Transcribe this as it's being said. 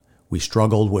we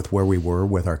struggled with where we were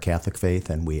with our Catholic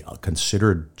faith, and we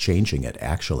considered changing it,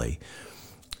 actually,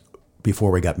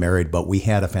 before we got married. But we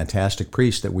had a fantastic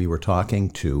priest that we were talking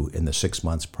to in the 6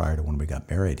 months prior to when we got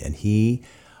married. And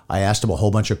I asked him a whole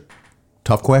bunch of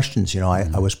tough questions. I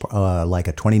was like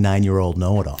a 29-year-old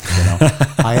know-it-all.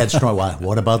 I had strong,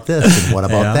 what about this and what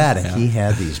about that? And he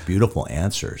had these beautiful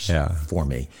answers for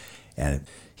me. And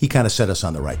he kind of set us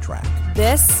on the right track.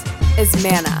 This is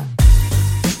MANNA.